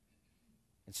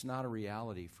 It's not a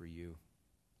reality for you.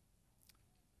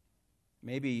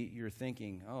 Maybe you're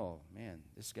thinking, oh man,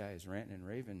 this guy is ranting and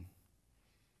raving,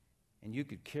 and you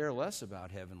could care less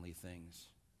about heavenly things.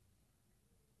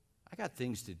 I got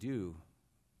things to do,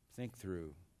 think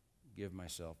through, give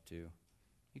myself to.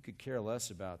 You could care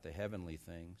less about the heavenly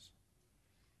things,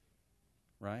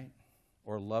 right?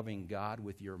 Or loving God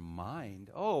with your mind.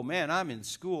 Oh man, I'm in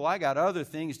school. I got other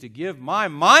things to give my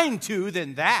mind to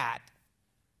than that.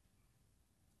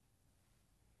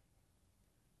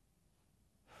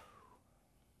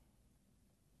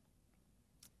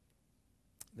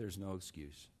 There's no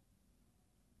excuse.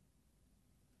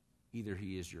 Either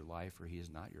He is your life or He is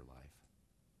not your life.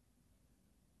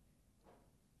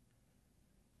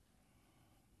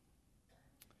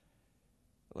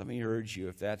 Let me urge you,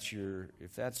 if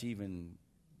that's even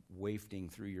wafting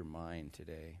through your mind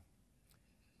today,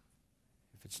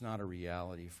 if it's not a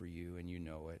reality for you and you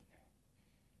know it,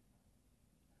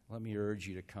 let me urge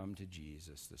you to come to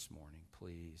Jesus this morning.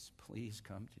 Please, please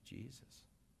come to Jesus.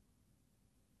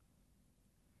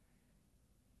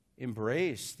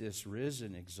 Embrace this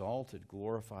risen, exalted,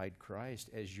 glorified Christ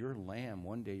as your lamb.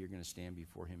 One day you're going to stand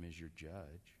before Him as your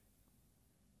judge.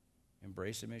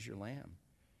 Embrace Him as your lamb,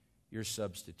 your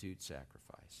substitute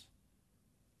sacrifice.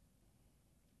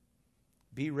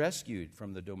 Be rescued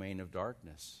from the domain of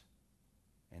darkness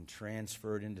and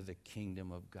transferred into the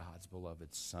kingdom of God's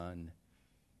beloved Son.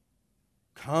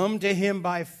 Come to Him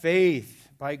by faith,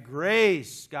 by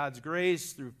grace, God's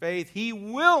grace through faith. He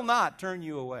will not turn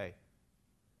you away.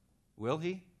 Will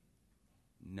He?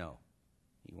 No,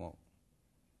 He won't.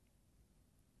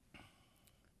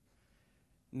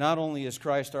 Not only is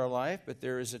Christ our life, but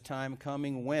there is a time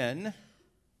coming when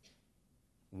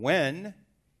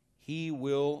He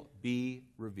will be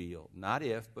revealed. Not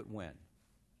if, but when.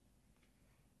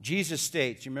 Jesus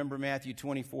states, you remember Matthew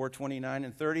 24, 29,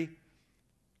 and 30?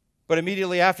 But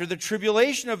immediately after the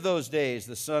tribulation of those days,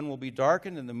 the sun will be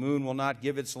darkened, and the moon will not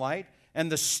give its light,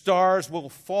 and the stars will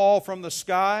fall from the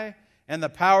sky, and the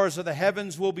powers of the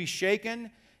heavens will be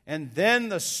shaken. And then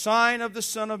the sign of the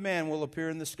Son of Man will appear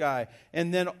in the sky.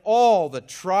 And then all the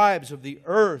tribes of the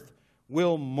earth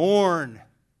will mourn.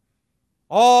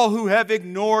 All who have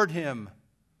ignored Him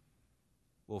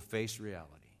will face reality.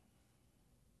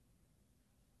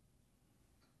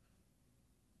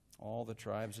 All the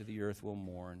tribes of the earth will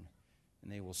mourn, and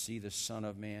they will see the Son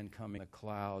of Man coming in the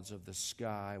clouds of the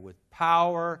sky with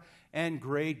power and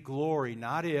great glory.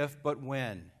 Not if, but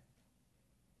when.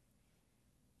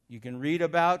 You can read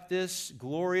about this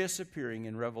glorious appearing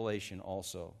in Revelation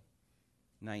also,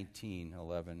 19,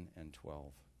 11, and 12.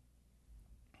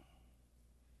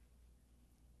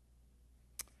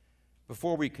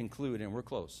 Before we conclude, and we're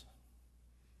close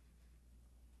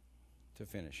to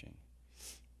finishing,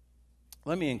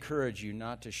 let me encourage you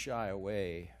not to shy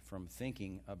away from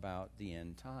thinking about the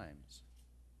end times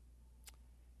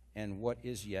and what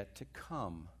is yet to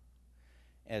come,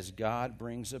 as God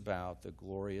brings about the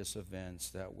glorious events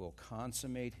that will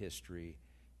consummate history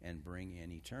and bring in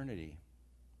eternity.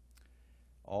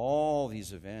 All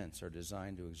these events are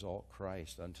designed to exalt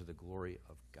Christ unto the glory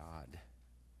of God.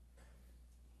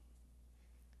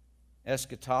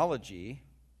 Eschatology,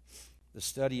 the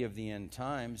study of the end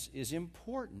times, is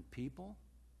important, people.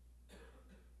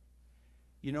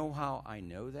 You know how I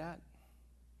know that?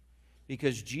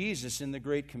 Because Jesus in the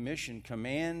Great Commission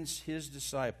commands His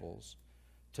disciples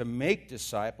to make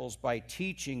disciples by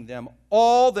teaching them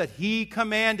all that He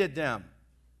commanded them.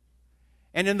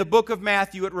 And in the book of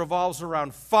Matthew, it revolves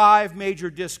around 5 major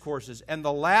discourses. And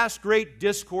the last great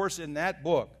discourse in that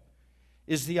book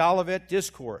is the Olivet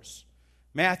Discourse,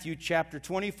 Matthew chapter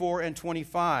 24 and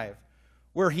 25,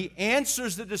 where he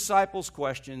answers the disciples'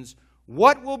 questions,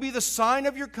 what will be the sign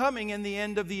of your coming and the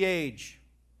end of the age?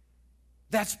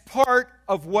 That's part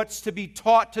of what's to be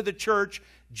taught to the church.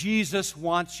 Jesus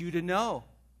wants you to know.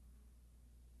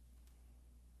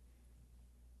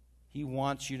 He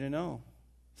wants you to know.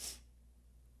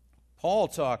 Paul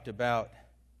talked about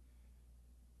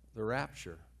the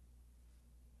rapture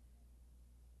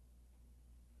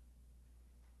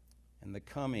and the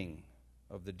coming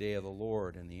of the day of the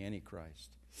Lord and the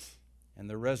Antichrist and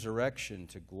the resurrection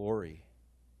to glory.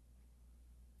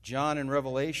 John in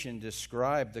Revelation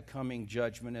described the coming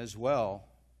judgment as well.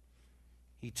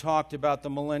 He talked about the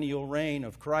millennial reign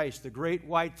of Christ, the great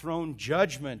white throne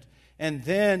judgment, and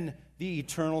then the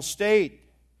eternal state.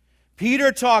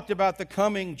 Peter talked about the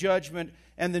coming judgment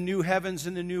and the new heavens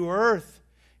and the new earth.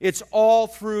 It's all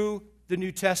through the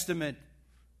New Testament,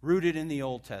 rooted in the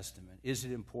Old Testament. Is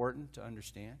it important to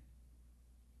understand?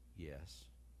 Yes.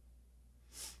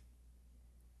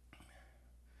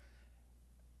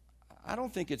 I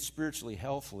don't think it's spiritually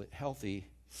healthy,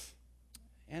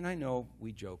 and I know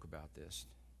we joke about this,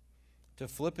 to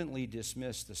flippantly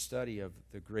dismiss the study of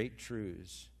the great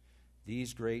truths,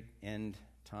 these great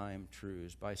end-time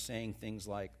truths, by saying things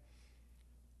like,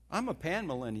 I'm a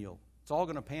pan-millennial. It's all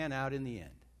going to pan out in the end.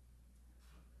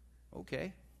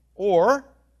 Okay. Or,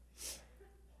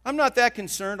 I'm not that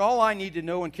concerned. All I need to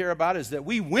know and care about is that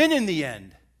we win in the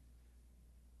end.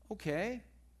 Okay.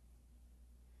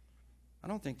 I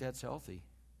don't think that's healthy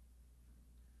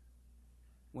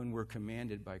when we're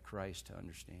commanded by Christ to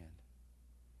understand.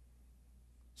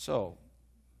 So,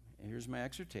 here's my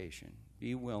exhortation.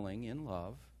 Be willing in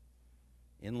love,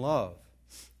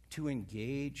 to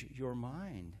engage your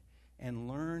mind and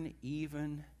learn,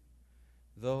 even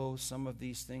though some of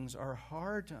these things are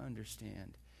hard to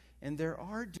understand. And there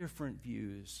are different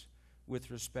views with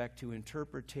respect to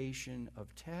interpretation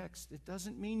of text. It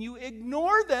doesn't mean you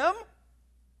ignore them.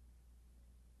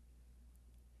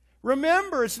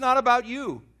 Remember, it's not about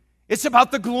you. It's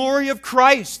about the glory of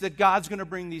Christ that God's going to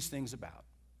bring these things about.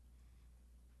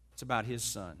 It's about His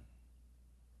Son.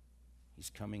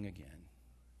 He's coming again.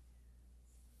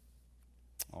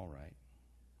 All right.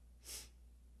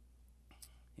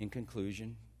 In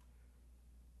conclusion,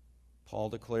 Paul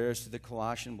declares to the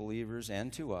Colossian believers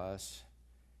and to us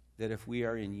that if we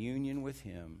are in union with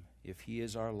Him, if He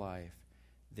is our life,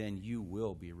 then you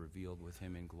will be revealed with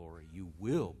Him in glory. You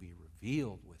will be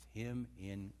revealed with Him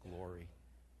in glory.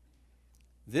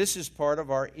 This is part of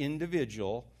our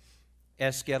individual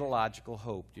eschatological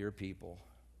hope, dear people.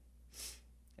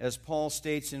 As Paul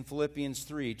states in Philippians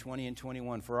 3:20 and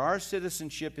 21, for our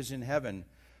citizenship is in heaven,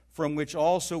 from which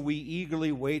also we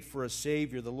eagerly wait for a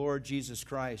Savior, the Lord Jesus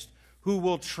Christ, who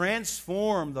will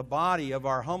transform the body of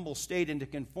our humble state into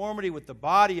conformity with the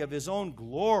body of His own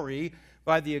glory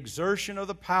by the exertion of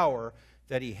the power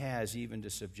that He has even to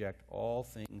subject all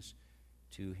things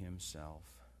to Himself.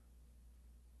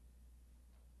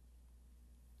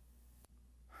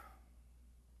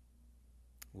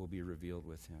 Will be revealed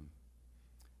with Him.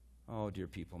 Oh, dear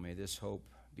people, may this hope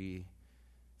be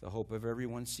the hope of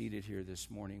everyone seated here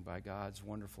this morning by God's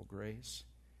wonderful grace.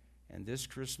 And this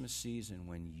Christmas season,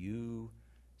 when you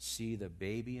see the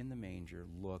baby in the manger,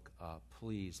 look up.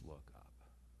 Please look up.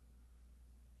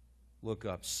 Look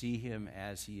up. See Him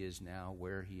as He is now,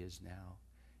 where He is now,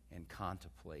 and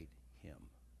contemplate Him.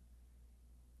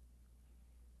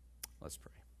 Let's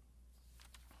pray.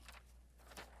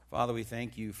 Father, we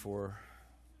thank You for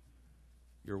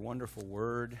Your wonderful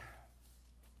word.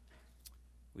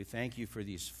 We thank You for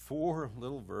these 4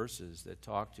 little verses that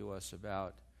talk to us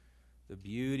about the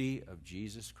beauty of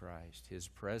Jesus Christ, His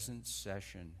present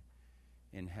session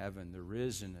in heaven, the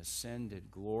risen,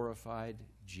 ascended, glorified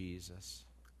Jesus.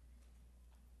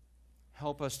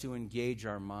 Help us to engage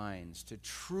our minds, to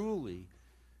truly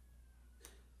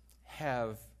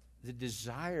have the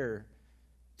desire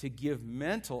to give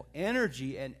mental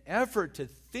energy and effort to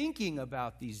thinking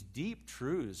about these deep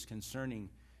truths concerning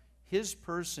His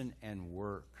person and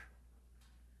work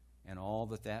and all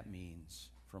that that means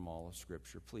from all of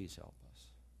Scripture. Please help us.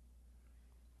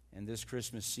 And this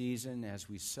Christmas season, as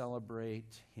we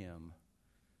celebrate Him,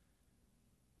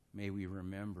 may we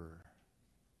remember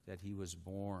that He was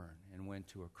born and went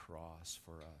to a cross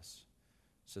for us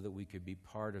so that we could be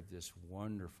part of this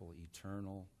wonderful,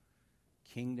 eternal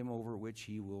kingdom over which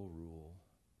He will rule.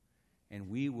 And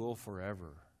we will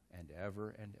forever and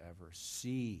ever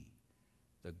see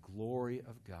the glory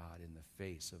of God in the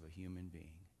face of a human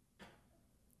being,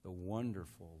 the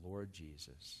wonderful Lord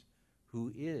Jesus,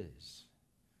 who is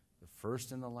the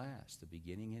first and the last, the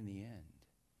beginning and the end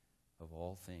of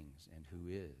all things, and who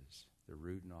is the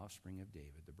root and offspring of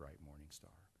David, the bright morning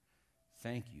star.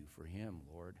 thank you for him,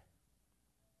 Lord.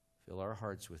 Fill our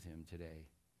hearts with him today.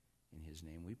 In his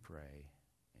name we pray.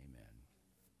 Amen.